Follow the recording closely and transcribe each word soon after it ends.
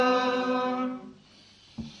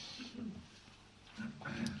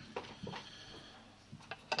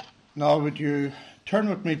Now would you turn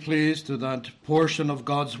with me, please, to that portion of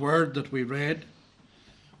God's Word that we read,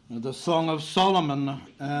 the Song of Solomon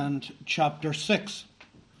and chapter 6.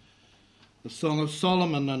 The Song of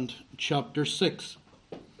Solomon and chapter 6.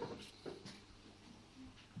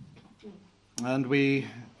 And we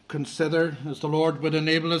consider, as the Lord would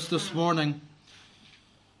enable us this morning,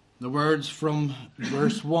 the words from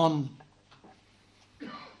verse 1.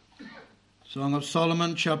 Song of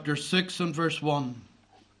Solomon, chapter 6 and verse 1.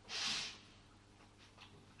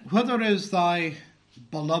 Whither is thy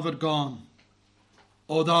beloved gone,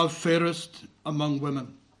 O thou fairest among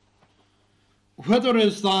women? Whither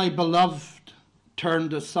is thy beloved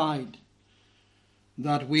turned aside,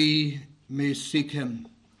 that we may seek him?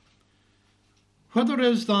 Whither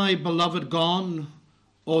is thy beloved gone,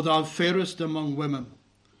 O thou fairest among women?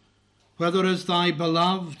 Whither is thy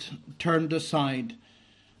beloved turned aside,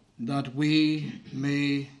 that we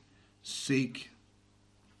may seek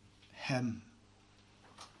him?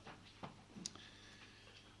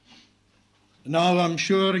 Now, I'm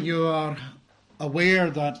sure you are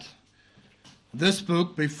aware that this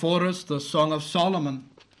book before us, the Song of Solomon,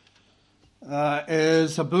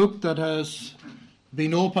 is a book that has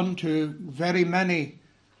been open to very many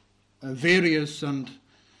various and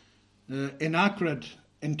inaccurate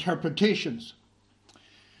interpretations.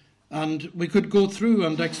 And we could go through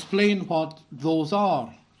and explain what those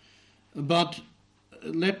are. But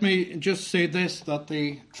let me just say this, that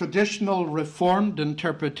the traditional Reformed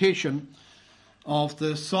interpretation of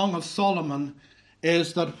the Song of Solomon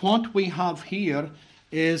is that what we have here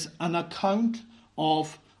is an account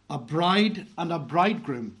of a bride and a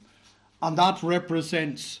bridegroom, and that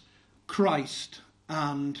represents Christ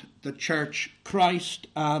and the church, Christ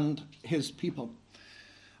and his people.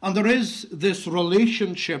 And there is this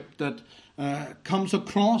relationship that comes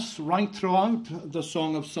across right throughout the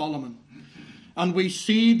Song of Solomon. And we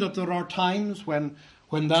see that there are times when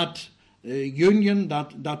that union,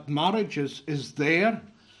 that marriage is there,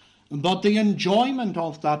 but the enjoyment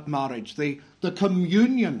of that marriage, the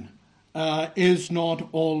communion is not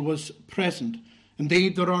always present.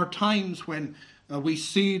 Indeed, there are times when we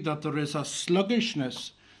see that there is a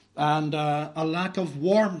sluggishness and a lack of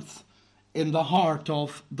warmth in the heart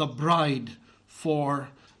of the bride for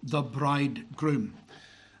the bridegroom.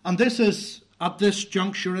 And this is, at this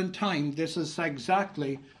juncture in time, this is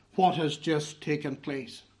exactly what has just taken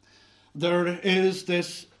place. There is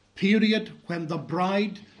this period when the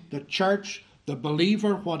bride, the church, the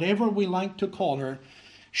believer, whatever we like to call her,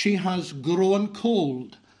 she has grown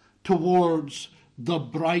cold towards the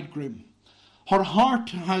bridegroom. Her heart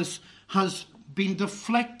has been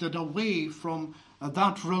deflected away from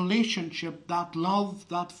that relationship, that love,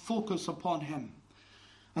 that focus upon him.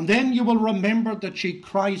 And then you will remember that she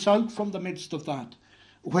cries out from the midst of that,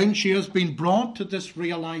 when she has been brought to this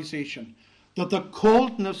realization that the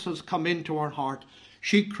coldness has come into her heart.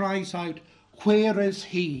 She cries out, "Where is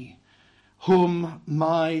he whom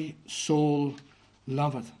my soul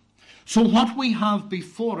loveth?" So what we have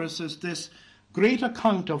before us is this great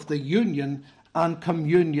account of the union and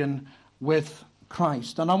communion with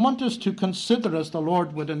Christ. And I want us to consider, as the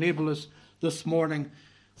Lord would enable us this morning,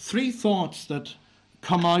 three thoughts that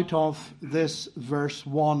come out of this verse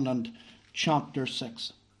 1 and chapter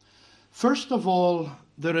 6. First of all,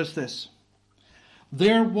 there is this.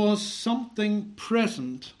 There was something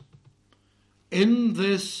present in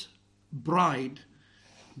this bride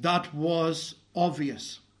that was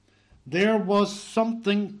obvious. There was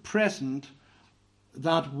something present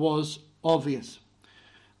that was obvious.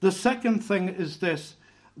 The second thing is this.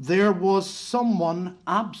 There was someone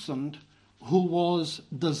absent who was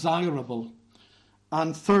desirable.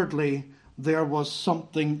 And thirdly, there was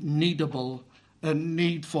something needful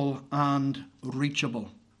and reachable.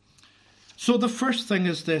 So the first thing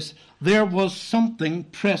is this. There was something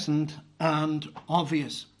present and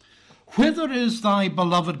obvious. Whither is thy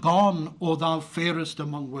beloved gone, O thou fairest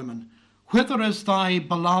among women? Whither is thy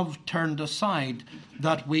beloved turned aside,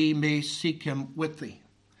 that we may seek him with thee?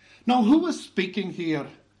 Now, who is speaking here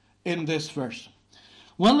in this verse?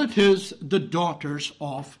 Well, it is the daughters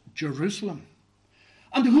of Jerusalem.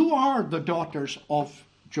 And who are the daughters of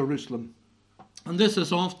Jerusalem? And this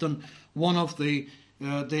is often one of the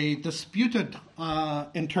disputed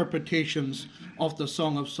interpretations of the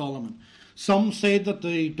Song of Solomon. Some say that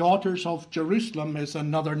the daughters of Jerusalem is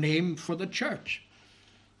another name for the church.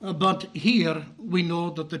 But here we know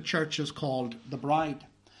that the church is called the bride.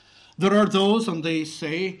 There are those, and they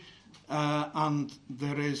say, and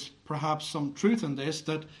there is perhaps some truth in this,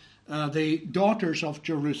 that the daughters of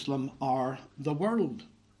Jerusalem are the world.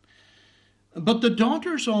 But the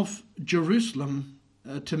daughters of Jerusalem,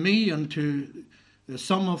 to me and to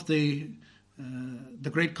some of the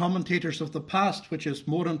great commentators of the past, which is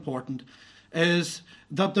more important, is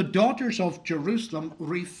that the daughters of Jerusalem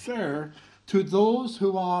refer to those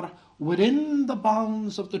who are within the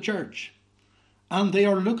bounds of the church, and they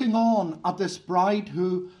are looking on at this bride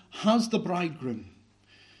who has the bridegroom.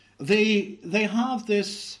 They have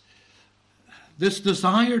this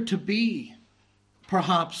desire to be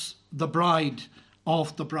perhaps the bride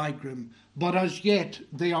of the bridegroom, but as yet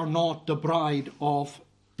they are not the bride of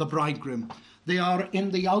the bridegroom. They are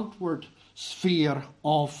in the outward sphere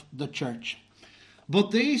of the church,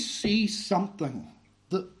 but they see something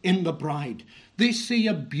in the bride. They see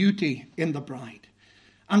a beauty in the bride,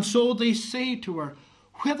 and so they say to her,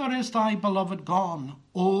 "Whither is thy beloved gone,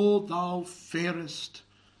 O thou fairest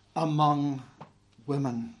among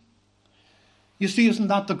women?" You see, isn't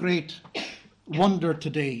that the great wonder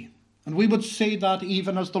today? And we would say that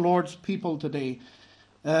even as the Lord's people today.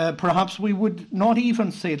 Perhaps we would not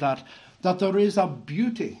even say that there is a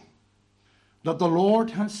beauty that the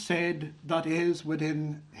Lord has said that is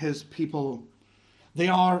within his people. They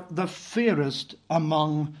are the fairest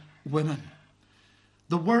among women.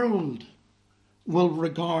 The world will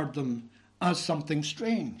regard them as something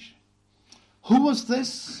strange. Who was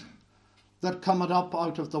this that cometh up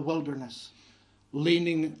out of the wilderness,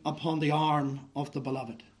 leaning upon the arm of the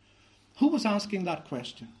beloved? Who was asking that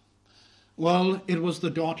question? Well, it was the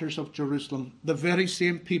daughters of Jerusalem, the very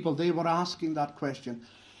same people. They were asking that question.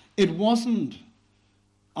 It wasn't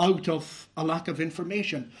out of a lack of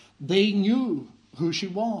information. They knew who she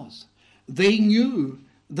was. They knew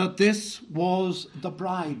that this was the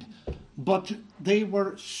bride, but they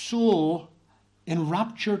were so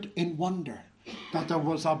enraptured in wonder that there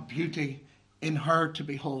was a beauty in her to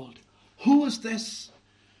behold. Who is this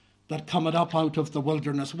that cometh up out of the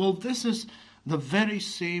wilderness? Well, this is the very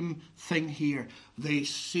same thing here. They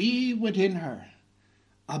see within her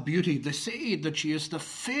a beauty. They say that she is the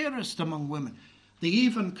fairest among women. They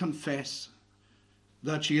even confess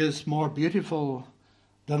that she is more beautiful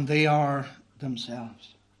than they are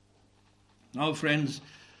themselves. Now, friends,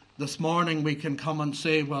 this morning we can come and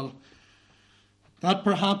say, well, that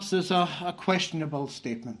perhaps is a questionable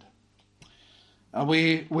statement.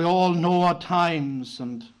 We all know at times,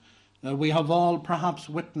 and we have all perhaps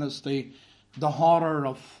witnessed the horror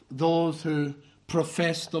of those who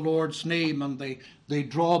profess the Lord's name and they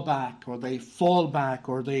draw back, or they fall back,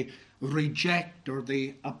 or they reject, or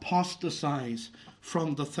they apostatize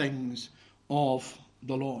from the things of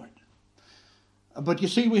the Lord. But you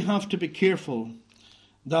see, we have to be careful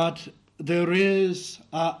that there is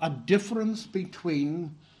a difference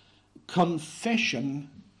between confession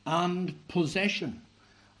and possession.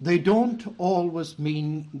 They don't always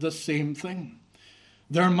mean the same thing.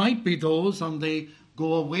 There might be those, and they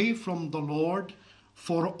go away from the Lord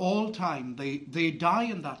for all time. They die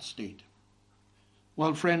in that state.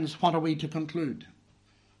 Well, friends, what are we to conclude?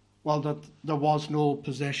 Well, that there was no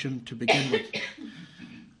possession to begin with.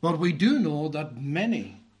 But we do know that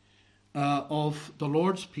many of the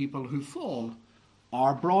Lord's people who fall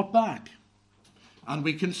are brought back. And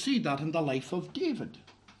we can see that in the life of David.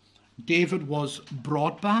 David was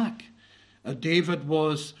brought back. David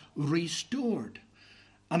was restored.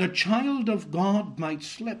 And a child of God might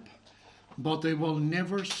slip, but they will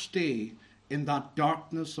never stay in that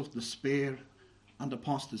darkness of despair and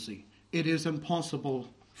apostasy. It is impossible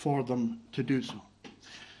for them to do so.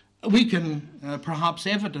 We can perhaps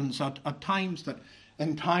evidence at times that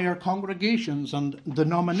entire congregations and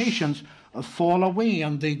denominations fall away,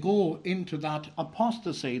 and they go into that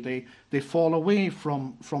apostasy. They fall away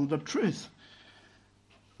from the truth.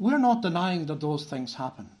 We're not denying that those things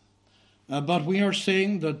happen. But we are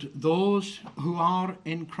saying that those who are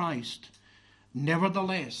in Christ,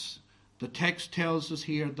 nevertheless, the text tells us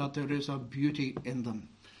here that there is a beauty in them.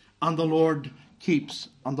 And the Lord keeps,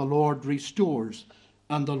 and the Lord restores,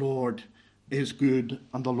 and the Lord is good,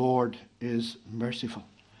 and the Lord is merciful.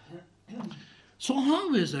 So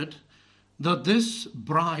how is it that this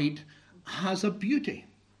bride has a beauty?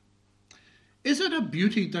 Is it a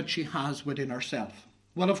beauty that she has within herself?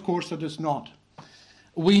 Well, of course it is not.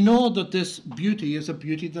 We know that this beauty is a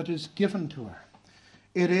beauty that is given to her.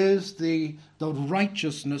 It is the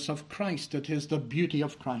righteousness of Christ. It is the beauty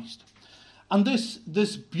of Christ. And this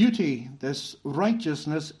beauty, this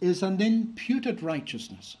righteousness, is an imputed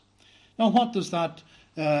righteousness. Now, what does that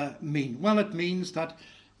mean? Well, it means that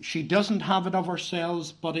she doesn't have it of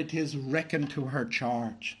herself, but it is reckoned to her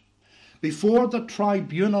charge. Before the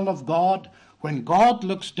tribunal of God, when God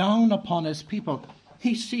looks down upon his people,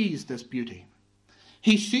 he sees this beauty.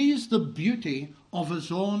 He sees the beauty of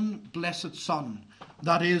his own blessed Son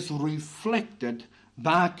that is reflected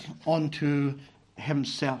back onto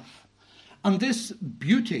himself. And this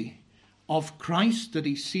beauty of Christ that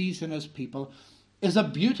he sees in his people is a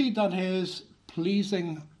beauty that is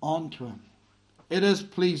pleasing unto him. It is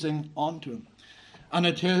pleasing unto him. And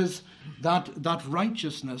it is that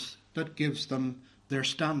righteousness that gives them their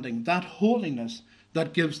standing, that holiness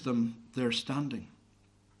that gives them their standing.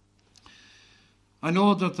 I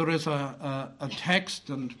know that there is a text,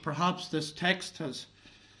 and perhaps this text has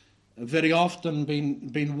very often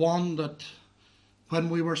been one that when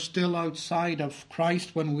we were still outside of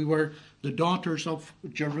Christ, when we were the daughters of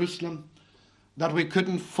Jerusalem, that we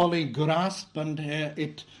couldn't fully grasp, and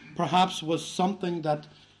it perhaps was something that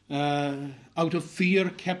out of fear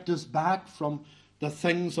kept us back from the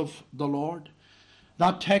things of the Lord.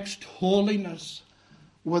 That text, holiness,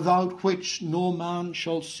 without which no man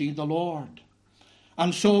shall see the Lord.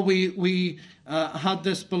 And so we had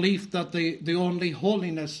this belief that the only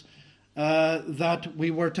holiness that we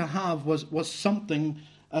were to have was something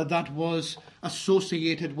that was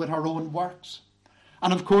associated with our own works.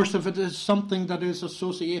 And of course, if it is something that is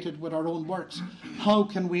associated with our own works, how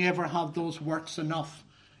can we ever have those works enough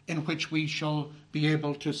in which we shall be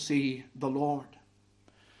able to see the Lord?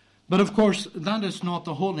 But of course, that is not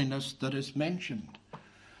the holiness that is mentioned.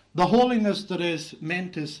 The holiness that is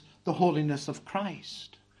meant is the holiness of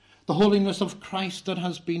Christ. The holiness of Christ that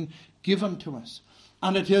has been given to us.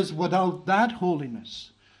 And it is without that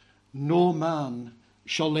holiness, no man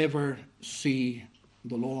shall ever see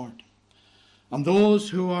the Lord. And those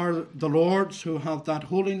who are the Lord's, who have that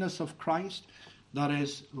holiness of Christ that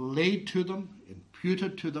is laid to them,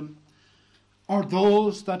 imputed to them, are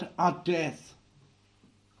those that at death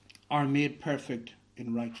are made perfect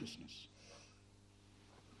in righteousness.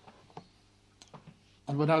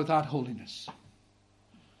 And without that holiness,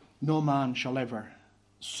 no man shall ever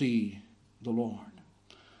see the Lord.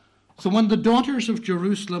 So when the daughters of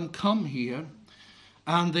Jerusalem come here,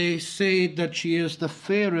 and they say that she is the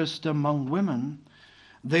fairest among women,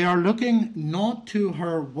 they are looking not to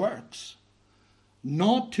her works,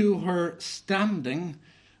 not to her standing,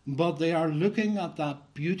 but they are looking at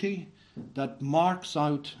that beauty that marks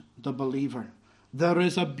out the believer. There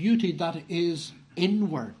is a beauty that is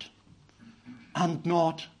inward and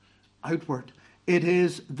not outward. It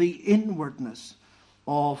is the inwardness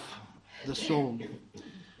of the soul.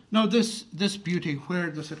 Now this beauty, where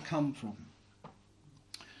does it come from?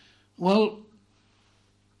 Well,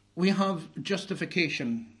 we have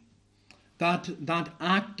justification, that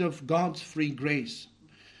act of God's free grace,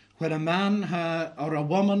 where a man or a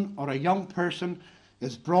woman or a young person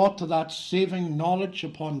is brought to that saving knowledge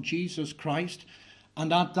upon Jesus Christ,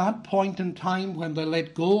 and at that point in time when they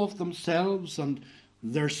let go of themselves and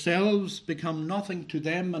their selves become nothing to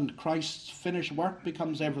them and Christ's finished work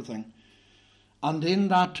becomes everything, and in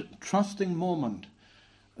that trusting moment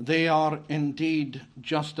they are indeed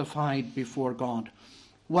justified before God.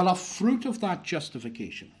 Well, a fruit of that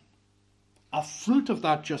justification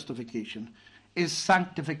is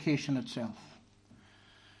sanctification itself.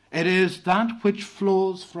 It is that which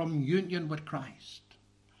flows from union with Christ.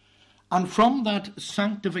 And from that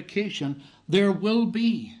sanctification, there will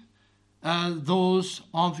be those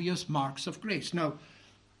obvious marks of grace. Now,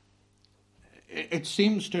 it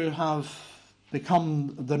seems to have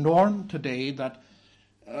become the norm today that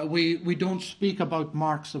we don't speak about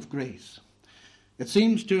marks of grace. It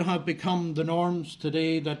seems to have become the norms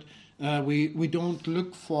today that we don't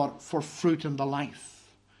look for fruit in the life.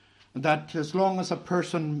 That as long as a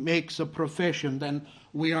person makes a profession, then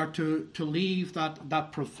we are to leave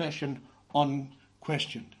that profession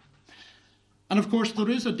unquestioned. And of course there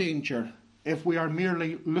is a danger if we are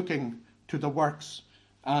merely looking to the works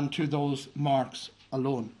and to those marks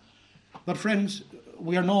alone. But friends,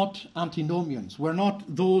 we are not antinomians. We're not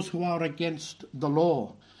those who are against the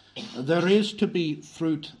law. There is to be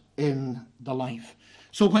fruit in the life.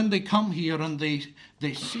 So when they come here and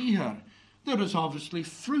they see her, there is obviously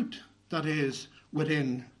fruit that is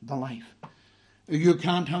within the life. You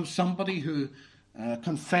can't have somebody who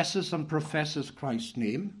confesses and professes Christ's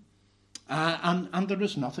name and there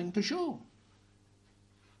is nothing to show.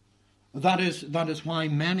 That is why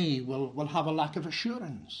many will have a lack of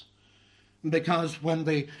assurance. Because when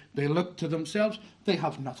they look to themselves, they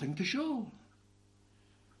have nothing to show.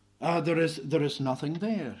 There is nothing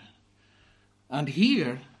there. And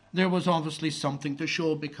here, there was obviously something to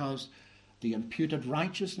show because the imputed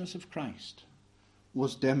righteousness of Christ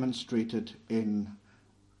was demonstrated in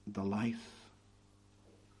the life.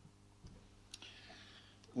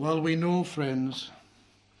 Well, we know, friends,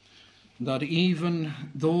 that even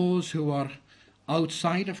those who are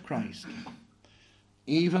outside of Christ,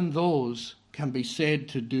 even those can be said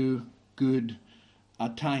to do good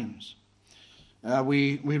at times.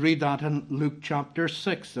 We read that in Luke chapter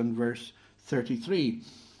 6 and verse 33.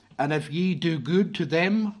 And if ye do good to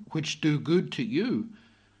them which do good to you,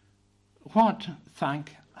 what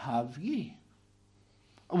thank have ye?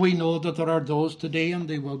 We know that there are those today, and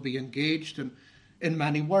they will be engaged in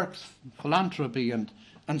many works, philanthropy and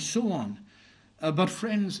so on. But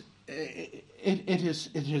friends, it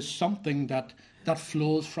is something that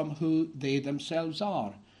flows from who they themselves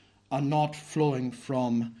are, and not flowing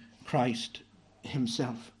from Christ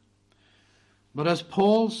himself. But as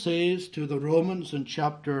Paul says to the Romans in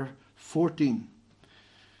chapter 14,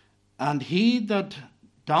 and he that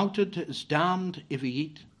doubted is damned if he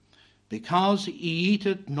eat, because he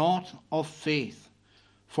eateth not of faith,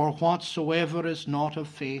 for whatsoever is not of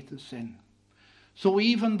faith is sin. So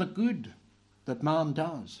even the good that man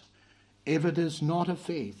does, if it is not of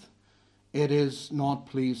faith, it is not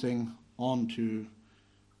pleasing unto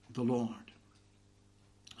the Lord.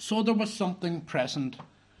 So there was something present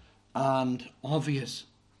and obvious,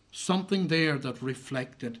 something there that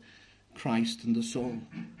reflected Christ in the soul.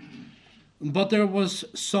 But there was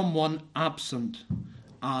someone absent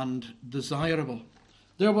and desirable.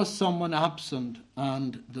 There was someone absent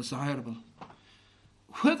and desirable.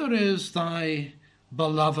 Whither is thy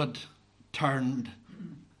beloved turned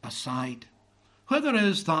aside? Whither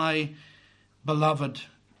is thy beloved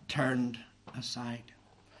turned aside?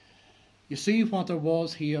 You see, what there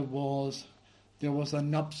was here was, there was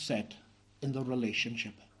an upset in the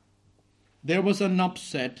relationship. There was an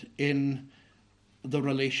upset in the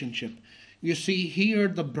relationship. You see, here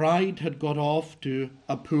the bride had got off to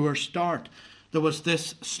a poor start. There was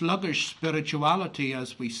this sluggish spirituality,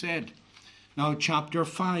 as we said. Now, chapter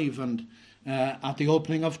 5, and at the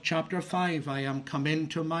opening of chapter 5, I am come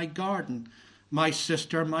into my garden, my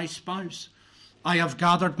sister, my spouse. I have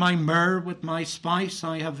gathered my myrrh with my spice.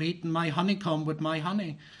 I have eaten my honeycomb with my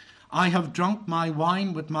honey. I have drunk my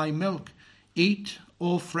wine with my milk. Eat,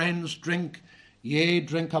 O friends, drink. Yea,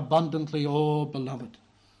 drink abundantly, O beloved.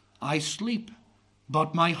 I sleep,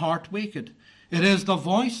 but my heart waketh. It is the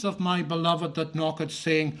voice of my beloved that knocketh,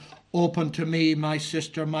 saying, Open to me, my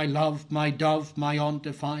sister, my love, my dove, my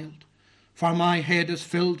undefiled. For my head is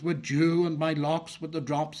filled with dew, and my locks with the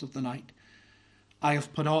drops of the night. I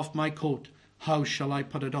have put off my coat. How shall I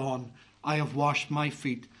put it on? I have washed my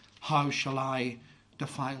feet. How shall I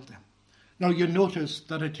defile them? Now you notice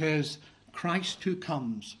that it is Christ who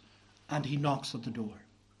comes and he knocks at the door.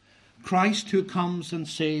 Christ who comes and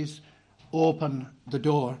says, Open the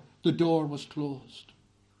door. The door was closed.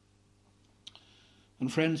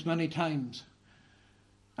 And friends, many times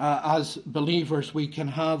as believers we can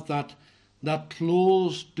have that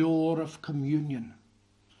closed door of communion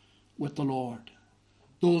with the Lord.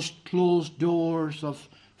 Those closed doors of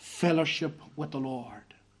fellowship with the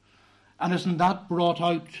Lord. And isn't that brought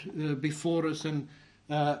out before us in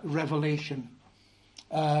Revelation?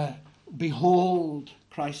 Behold,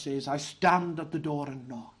 Christ says, I stand at the door and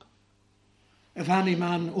knock. If any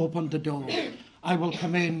man open the door, I will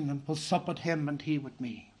come in and will sup at him and he with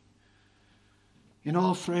me. You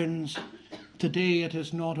know, friends, today it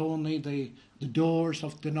is not only the doors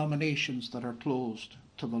of denominations that are closed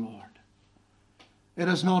to the Lord. It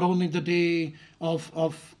is not only the day of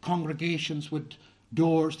congregations with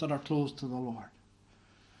doors that are closed to the Lord.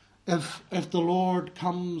 If the Lord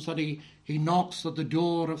comes and he knocks at the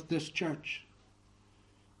door of this church,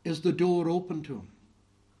 is the door open to him?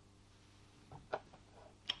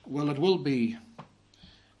 Well, it will be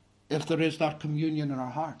if there is that communion in our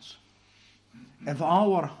hearts. If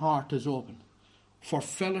our heart is open for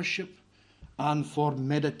fellowship and for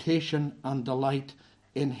meditation and delight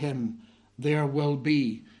in him, there will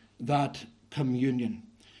be that communion.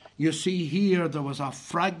 You see, here there was a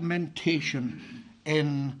fragmentation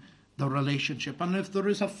in the relationship. And if there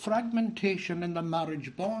is a fragmentation in the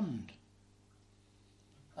marriage bond,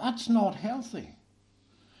 that's not healthy.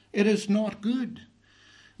 It is not good.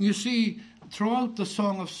 You see, throughout the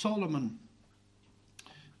Song of Solomon,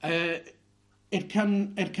 it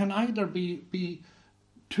can either be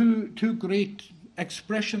two great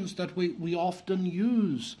expressions that we often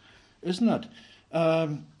use, isn't it?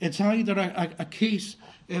 It's either a case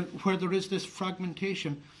where there is this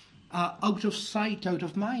fragmentation, out of sight, out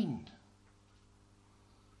of mind.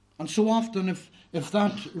 And so often if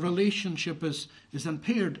that relationship is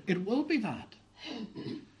impaired, it will be that.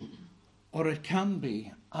 Or it can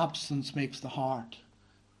be absence makes the heart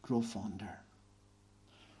grow fonder.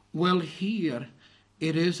 Well, here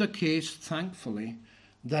it is a case, thankfully,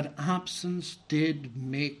 that absence did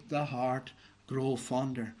make the heart grow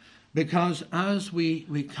fonder. Because as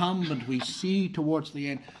we come and we see towards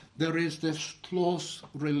the end, there is this close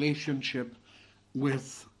relationship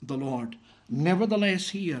with the Lord. Nevertheless,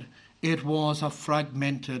 here it was a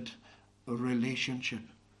fragmented relationship.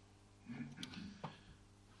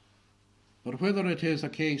 But whether it is a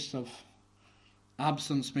case of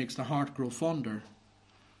absence makes the heart grow fonder,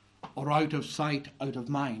 or out of sight, out of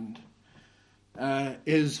mind,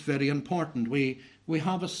 is very important. We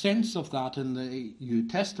have a sense of that in the New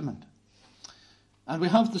Testament. And we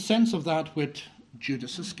have the sense of that with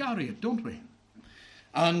Judas Iscariot, don't we?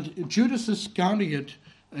 And Judas Iscariot,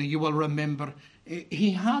 you will remember,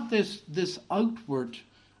 he had this outward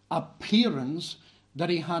appearance that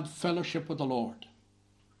he had fellowship with the Lord.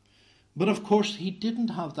 But of course, he didn't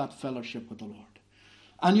have that fellowship with the Lord.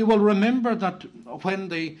 And you will remember that when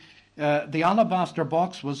the alabaster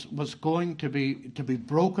box was going to be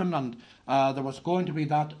broken, and there was going to be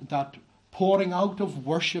that pouring out of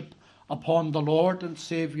worship upon the Lord and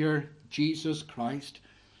Saviour Jesus Christ,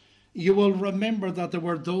 you will remember that there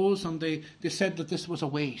were those, and they said that this was a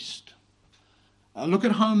waste. Look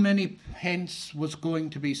at how many pence was going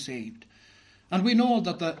to be saved. And we know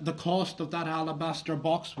that the cost of that alabaster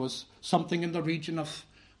box was something in the region of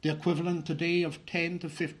the equivalent today of 10 to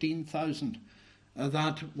 15,000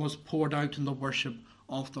 that was poured out in the worship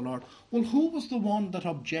of the Lord. Well, who was the one that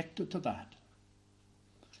objected to that?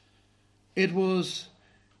 It was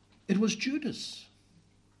Judas.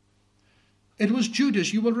 It was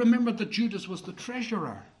Judas. You will remember that Judas was the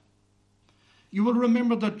treasurer. You will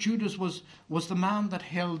remember that Judas was the man that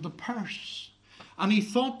held the purse. And he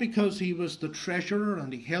thought because he was the treasurer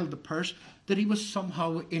and he held the purse that he was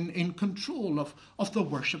somehow in control of the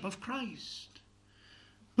worship of Christ.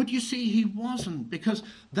 But you see, he wasn't, because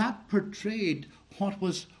that portrayed what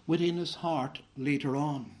was within his heart later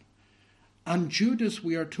on. And Judas,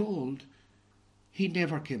 we are told, he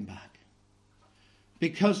never came back.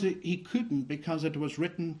 Because he couldn't, because it was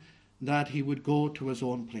written that he would go to his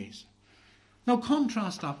own place. Now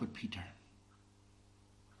contrast that with Peter.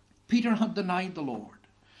 Peter had denied the Lord.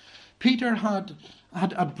 Peter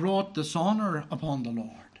had brought dishonour upon the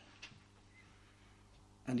Lord.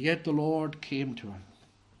 And yet the Lord came to him.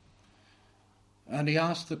 And he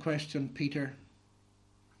asked the question, Peter,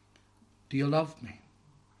 do you love me?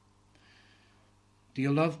 Do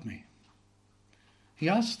you love me? He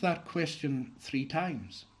asked that question 3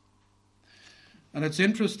 times. And it's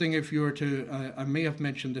interesting, if you were to, I may have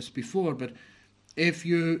mentioned this before, but if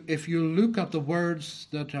you look at the words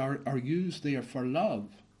that are used there for love,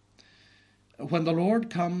 when the Lord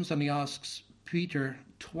comes and he asks Peter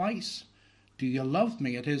twice, do you love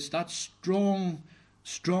me? It is that strong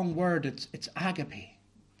word. It's agape.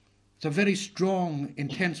 It's a very strong,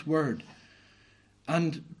 intense word.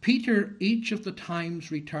 And Peter, each of the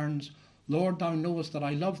times, returns, Lord, thou knowest that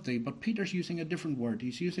I love thee. But Peter's using a different word.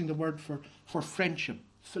 He's using the word for friendship,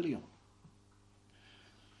 phileo.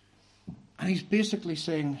 And he's basically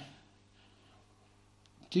saying,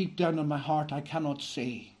 deep down in my heart, I cannot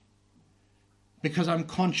say, because I'm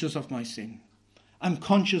conscious of my sin. I'm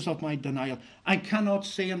conscious of my denial. I cannot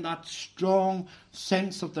say in that strong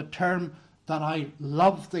sense of the term that I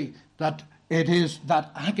love thee, that it is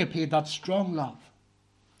that agape, that strong love.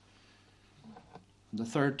 And the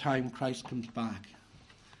 3rd time Christ comes back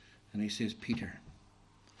and he says, Peter,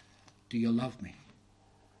 do you love me?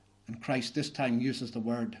 And Christ this time uses the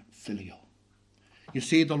word phileo. You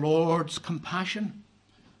see the Lord's compassion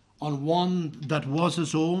on one that was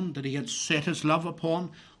his own, that he had set his love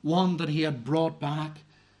upon, one that he had brought back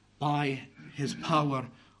by his power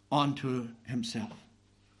unto himself.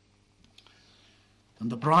 And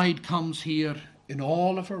the bride comes here in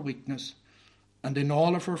all of her weakness and in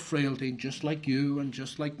all of her frailty, just like you and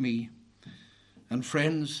just like me. And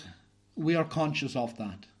friends, we are conscious of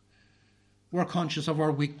that. We're conscious of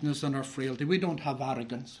our weakness and our frailty. We don't have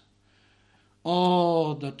arrogance.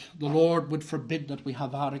 Oh, that the Lord would forbid that we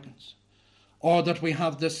have arrogance, or that we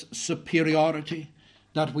have this superiority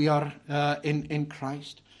that we are in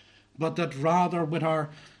Christ, but that rather with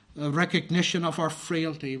our recognition of our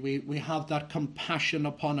frailty, we have that compassion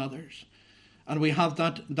upon others, and we have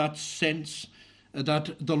that sense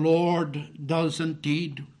that the Lord does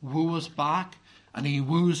indeed woo us back, and he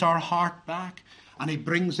woos our heart back, and he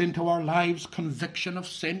brings into our lives conviction of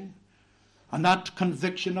sin. And that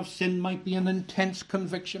conviction of sin might be an intense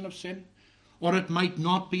conviction of sin, or it might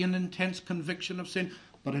not be an intense conviction of sin,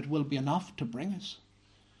 but it will be enough to bring us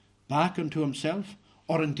back unto himself,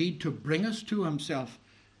 or indeed to bring us to himself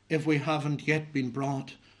if we haven't yet been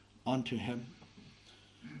brought unto him.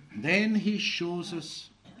 Then he shows us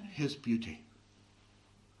his beauty.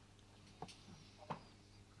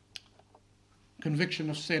 Conviction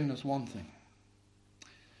of sin is one thing.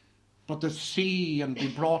 But to see and be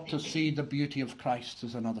brought to see the beauty of Christ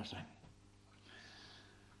is another thing.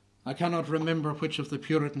 I cannot remember which of the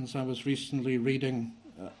Puritans I was recently reading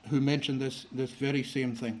who mentioned this very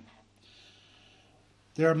same thing.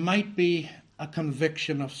 There might be a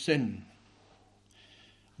conviction of sin,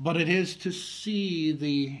 but it is to see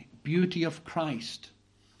the beauty of Christ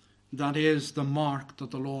that is the mark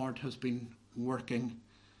that the Lord has been working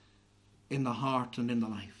in the heart and in the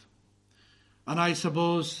life. And I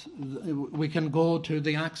suppose we can go to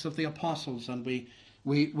the Acts of the Apostles and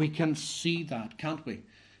we can see that, can't we?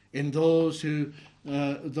 In those who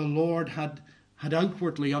the Lord had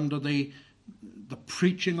outwardly, under the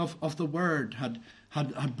preaching of the word, had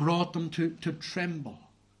brought them to tremble.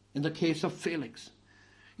 In the case of Felix,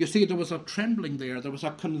 you see, there was a trembling there. There was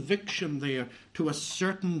a conviction there to a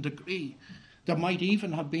certain degree. There might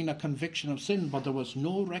even have been a conviction of sin, but there was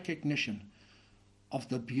no recognition of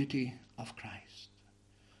the beauty of Christ.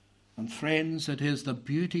 And friends, it is the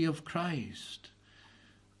beauty of Christ,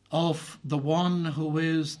 of the one who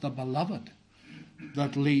is the beloved,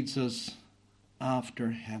 that leads us after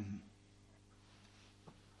him.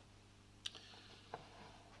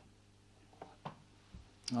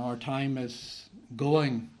 Our time is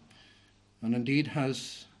going, and indeed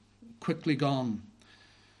has quickly gone.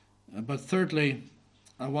 But thirdly,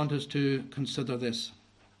 I want us to consider this.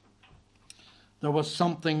 There was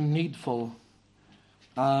something needful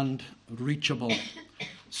and reachable.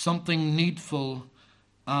 Something needful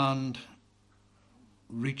and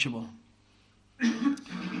reachable.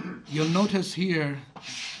 You'll notice here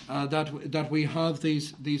that we have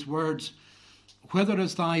these words, whether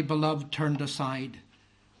is thy beloved turned aside,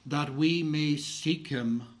 that we may seek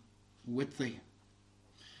him with thee.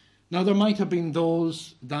 Now there might have been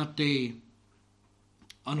those that day,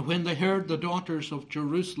 and when they heard the daughters of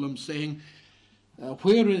Jerusalem saying,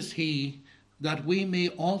 where is he that we may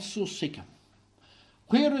also seek him?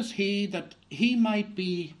 Where is he that he might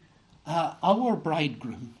be our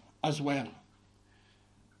bridegroom as well?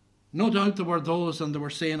 No doubt there were those, and they were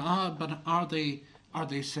saying, but are they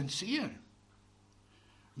sincere?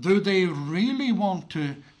 Do they really want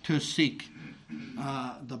to seek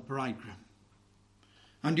the bridegroom?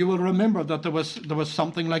 And you will remember that there was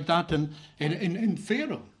something like that in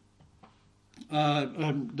Pharaoh.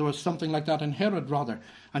 There was something like that in Herod, rather.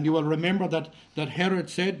 And you will remember that Herod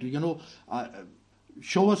said,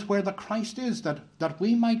 show us where the Christ is, that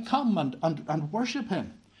we might come and worship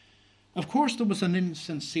him. Of course, there was an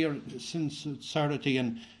insincerity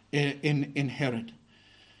in Herod.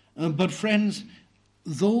 But friends,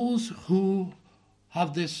 those who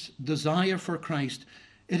have this desire for Christ,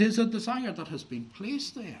 it is a desire that has been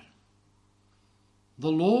placed there.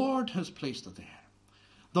 The Lord has placed it there.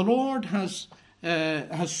 The Lord has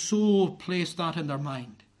so placed that in their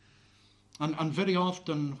mind. And very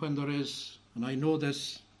often when there is, and I know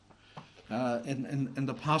this in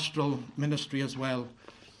the pastoral ministry as well,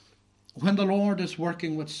 when the Lord is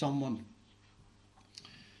working with someone,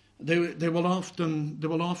 they will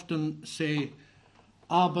often say,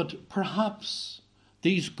 but perhaps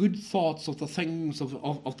these good thoughts of the things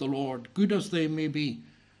of the Lord, good as they may be,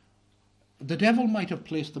 the devil might have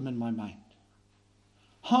placed them in my mind.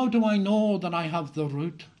 How do I know that I have the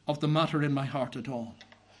root of the matter in my heart at all?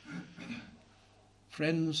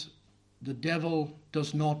 Friends, the devil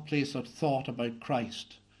does not place a thought about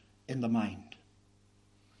Christ in the mind.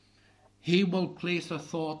 He will place a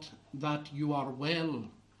thought that you are well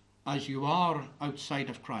as you are outside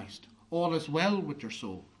of Christ. All is well with your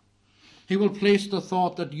soul. He will place the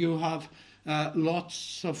thought that you have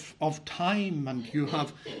lots of time, and you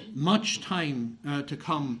have much time to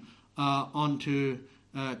come unto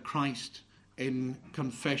Christ in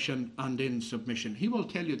confession and in submission. He will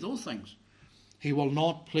tell you those things. He will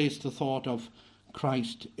not place the thought of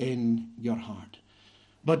Christ in your heart.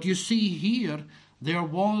 But you see here, there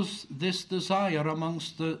was this desire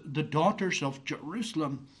amongst the daughters of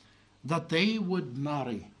Jerusalem that they would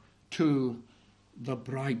marry to the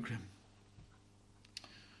bridegroom.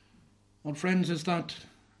 Well, friends, is that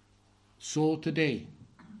so today?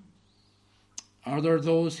 Are there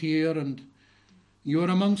those here, and you are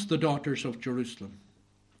amongst the daughters of Jerusalem?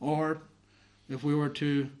 Or, if we were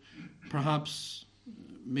to perhaps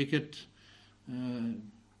make it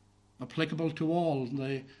applicable to all,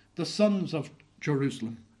 the sons of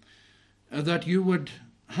Jerusalem, that you would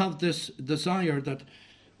have this desire that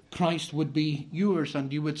Christ would be yours,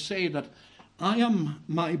 and you would say that I am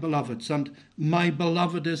my beloved's, and my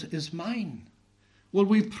beloved is mine. Well,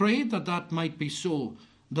 we pray that might be so,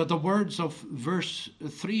 that the words of verse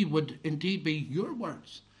 3 would indeed be your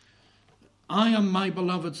words. I am my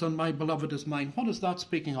beloved's, and my beloved is mine. What is that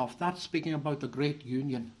speaking of? That's speaking about the great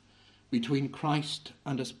union between Christ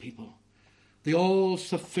and his people. The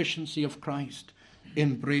all-sufficiency of Christ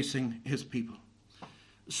embracing his people.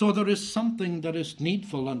 So there is something that is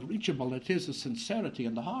needful and reachable. It is a sincerity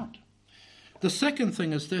in the heart. The second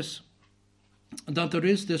thing is this, that there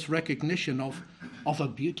is this recognition of a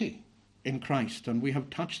beauty in Christ, and we have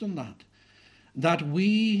touched on that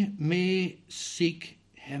we may seek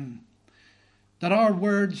him, that our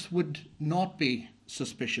words would not be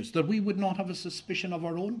suspicious, that we would not have a suspicion of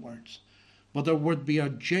our own words, but there would be a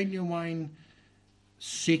genuine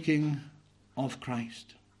seeking of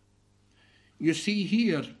Christ. You see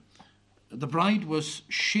here, the bride was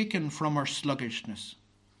shaken from her sluggishness.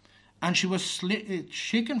 And she was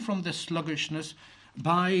shaken from this sluggishness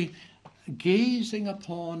by gazing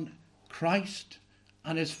upon Christ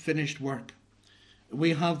and his finished work.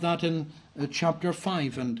 We have that in chapter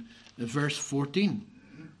 5 and verse 14.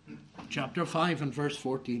 Chapter 5 and verse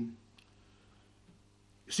 14.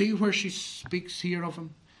 See where she speaks here of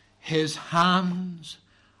him? His hands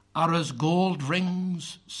are as gold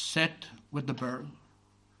rings set with the beryl.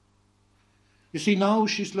 You see, now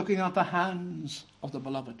she's looking at the hands of the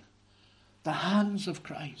beloved. The hands of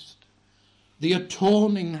Christ. The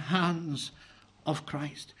atoning hands of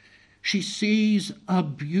Christ. She sees a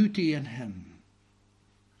beauty in him.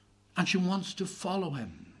 And she wants to follow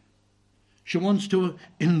him. She wants to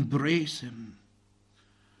embrace him.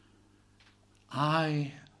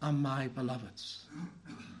 I am my beloved's,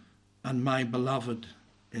 and my beloved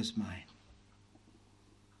is mine.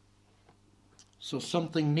 So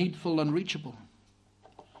something needful and reachable.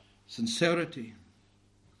 Sincerity.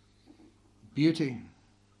 Beauty.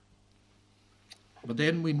 But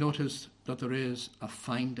then we notice that there is a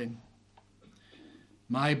finding.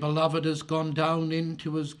 My beloved has gone down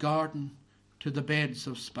into his garden to the beds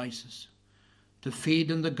of spices, to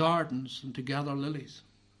feed in the gardens and to gather lilies.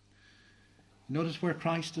 Notice where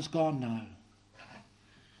Christ has gone now.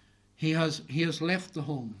 He has left the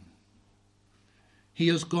home. He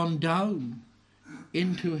has gone down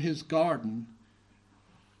into his garden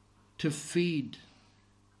to feed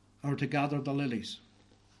or to gather the lilies.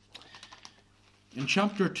 In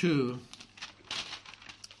chapter 2,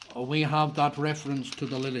 we have that reference to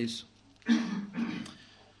the lilies.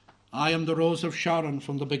 I am the rose of Sharon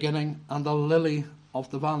from the beginning and the lily of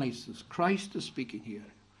the valleys. Christ is speaking here.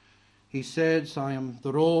 He says, I am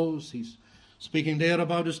the rose. He's speaking there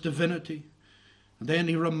about his divinity. And then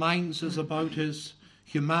he reminds us about his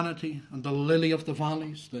humanity and the lily of the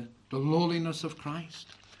valleys, the lowliness of Christ.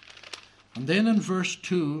 And then in verse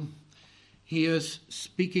 2, he is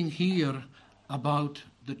speaking here about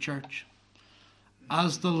the church.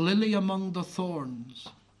 As the lily among the thorns,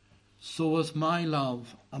 so is my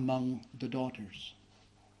love among the daughters.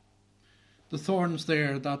 The thorns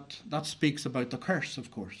there, that speaks about the curse,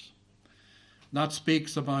 of course. That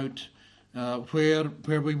speaks about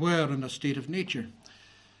where we were in a state of nature.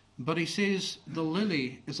 But he says the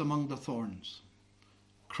lily is among the thorns.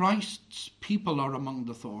 Christ's people are among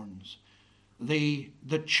the thorns. The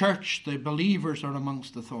church, the believers are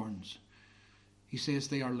amongst the thorns. He says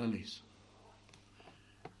they are lilies.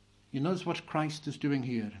 You notice what Christ is doing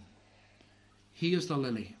here. He is the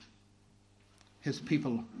lily. His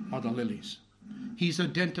people are the lilies. He's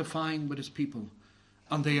identifying with his people,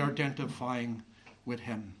 and they are identifying with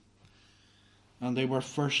him. And they were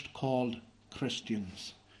first called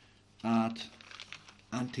Christians at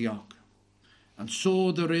Antioch. And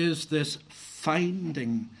so there is this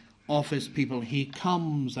finding of his people. He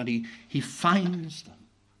comes and he finds them.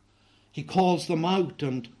 He calls them out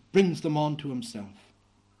and brings them on to himself.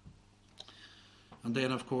 And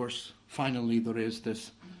then, of course, finally there is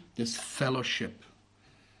this fellowship,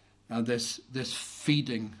 this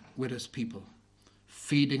feeding with his people,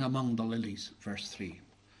 feeding among the lilies, verse 3.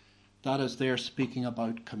 That is there speaking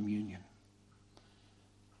about communion.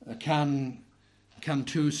 Can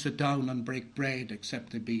two sit down and break bread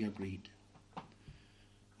except they be agreed?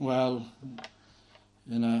 Well,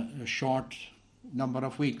 in a short number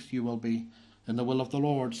of weeks you will be in the will of the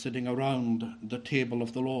Lord, sitting around the table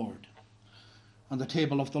of the Lord. And the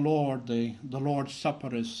table of the Lord, the Lord's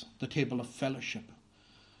Supper, is the table of fellowship.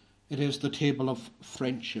 It is the table of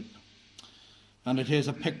friendship. And it is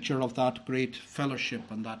a picture of that great fellowship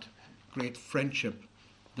and that great friendship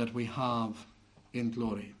that we have in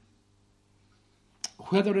glory.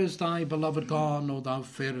 Whither is thy beloved gone, O thou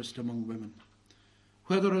fairest among women?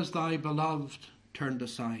 Whither is thy beloved turned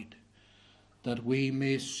aside, that we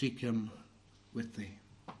may seek him with thee?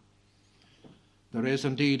 There is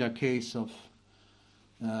indeed a case of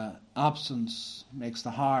absence makes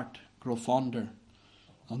the heart grow fonder,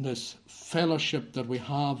 and this fellowship that we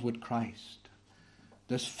have with Christ,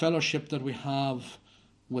 this fellowship that we have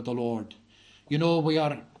with the Lord. You know, we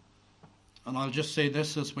are, and I'll just say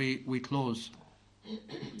this as we close,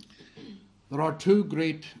 There are two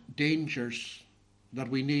great dangers that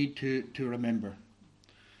we need to remember.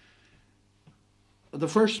 The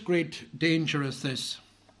first great danger is this,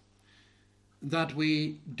 that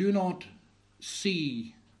we do not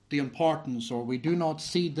see the importance, or we do not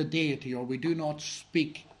see the deity, or we do not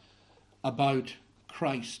speak about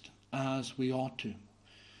Christ as we ought to.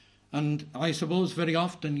 And I suppose very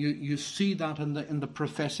often you see that in the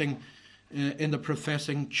professing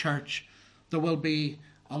church. There will be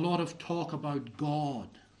a lot of talk about God,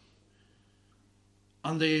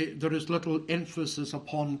 and there is little emphasis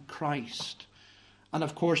upon Christ. And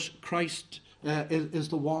of course, Christ is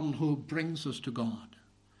the one who brings us to God.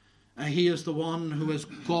 He is the one who is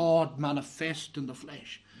God manifest in the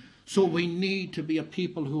flesh. So we need to be a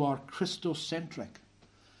people who are Christocentric,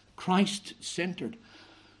 Christ-centered.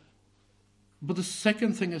 But the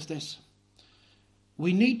second thing is this.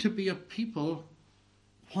 We need to be a people,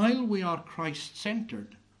 while we are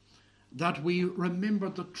Christ-centered, that we remember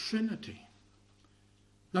the Trinity,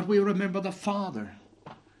 that we remember the Father,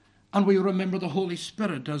 and we remember the Holy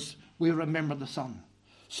Spirit as we remember the Son.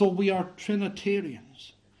 So we are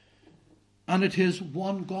Trinitarians. And it is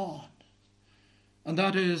one God. And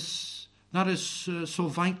that is so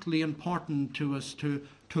vitally important to us to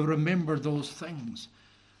remember those things.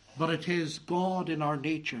 But it is God in our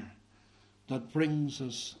nature that brings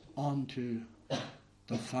us onto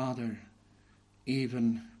the Father,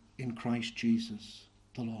 even in Christ Jesus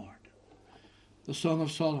the Lord. The Song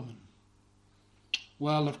of Solomon.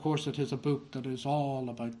 Well, of course, it is a book that is all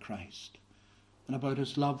about Christ and about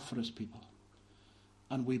his love for his people.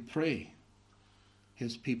 And we pray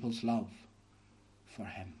his people's love for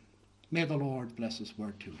him. May the Lord bless his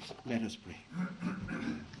word to us. Let us pray.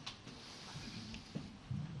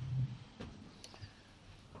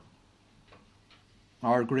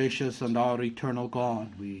 Our gracious and our eternal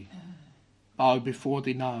God, we bow before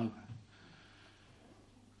thee now,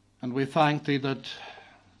 and we thank thee that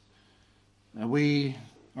we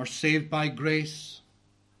are saved by grace.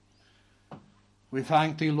 We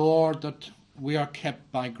thank thee, Lord, that we are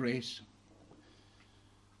kept by grace.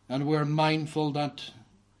 And we're mindful that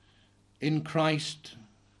in Christ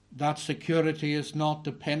that security is not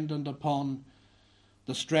dependent upon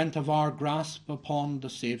the strength of our grasp upon the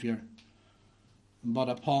Saviour, but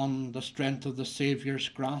upon the strength of the Saviour's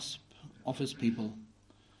grasp of his people.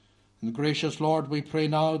 And gracious Lord, we pray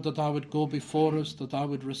now that thou would go before us, that thou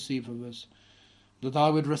would receive of us, that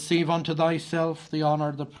thou would receive unto thyself the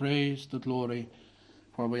honour, the praise, the glory,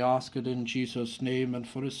 for we ask it in Jesus' name and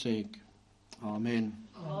for his sake. Amen.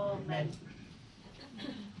 Amen.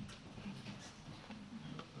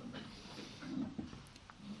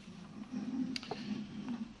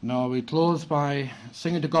 Now we close by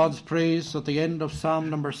singing to God's praise at the end of Psalm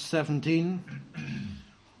number 17.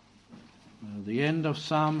 The end of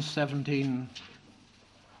Psalm 17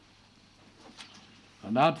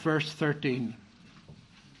 and at verse 13.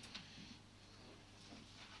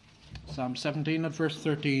 Psalm 17 at verse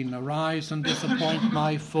 13. Arise and disappoint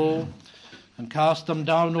my foe, and cast them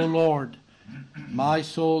down, O Lord. My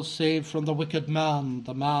soul save from the wicked man,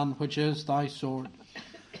 the man which is thy sword.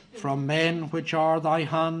 From men which are thy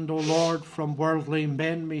hand, O Lord, from worldly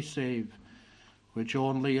men me save, which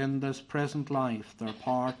only in this present life their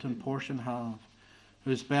part and portion have,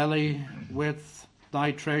 whose belly with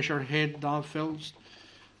thy treasure hid thou fillst.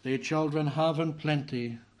 They children have in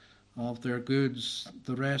plenty of their goods,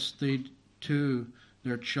 the rest they to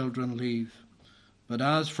their children leave. But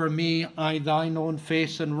as for me, I thine own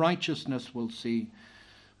face in righteousness will see,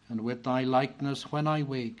 and with thy likeness when I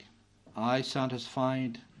wake, I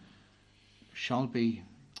satisfied shall be.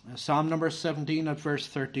 Psalm number 17 at verse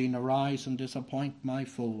 13. Arise and disappoint my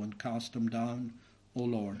foe, and cast him down, O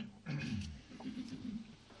Lord.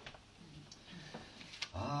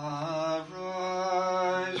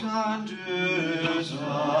 Arise and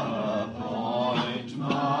disappoint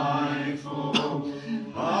my foe,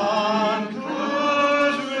 and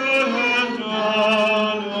cast him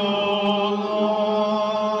down, O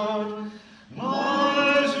Lord.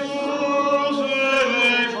 My soul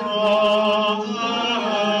save from the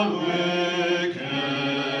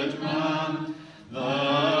wicked man,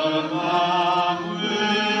 the man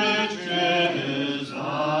which is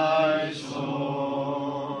thy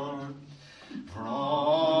sword.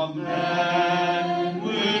 From men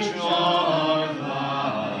which are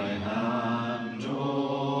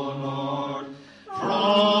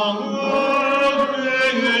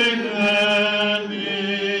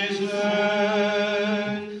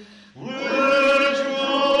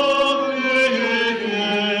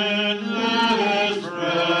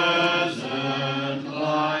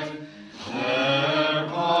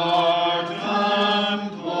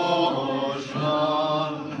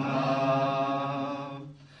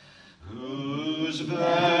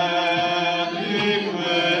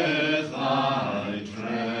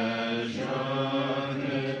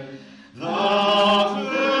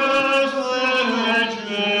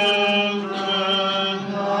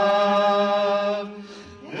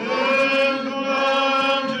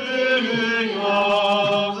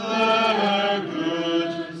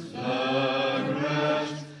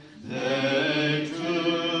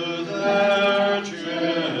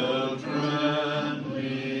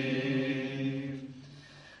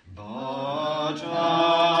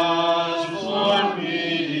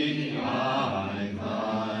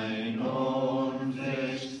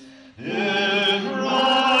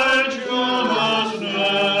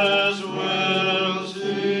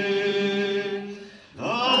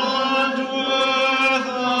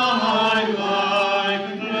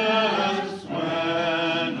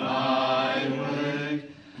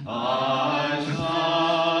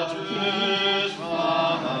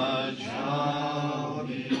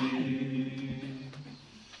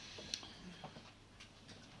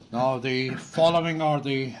Now, the following are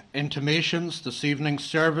the intimations. This evening's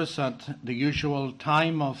service at the usual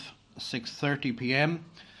time of 6:30 p.m.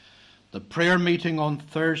 The prayer meeting on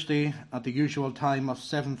Thursday at the usual time of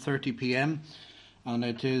 7:30 p.m. And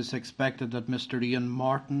it is expected that Mr. Ian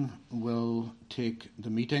Martin will take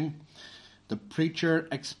the meeting. The preacher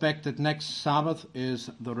expected next Sabbath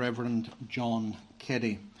is the Reverend John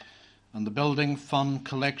Keddy. And the building fund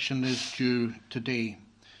collection is due today.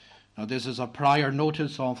 Now, this is a prior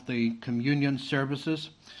notice of the communion services.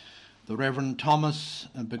 The Reverend Thomas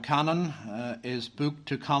Buchanan is booked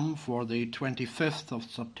to come for the 25th of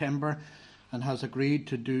September and has agreed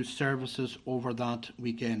to do services over that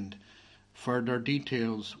weekend. Further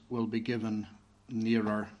details will be given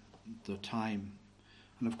nearer the time.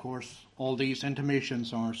 And of course, all these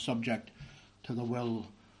intimations are subject to the will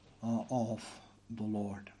of the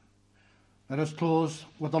Lord. Let us close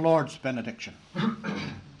with the Lord's benediction.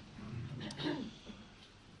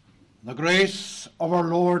 The grace of our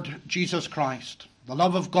Lord Jesus Christ, the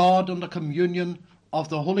love of God, and the communion of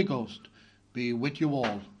the Holy Ghost be with you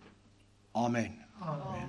all. Amen. Amen.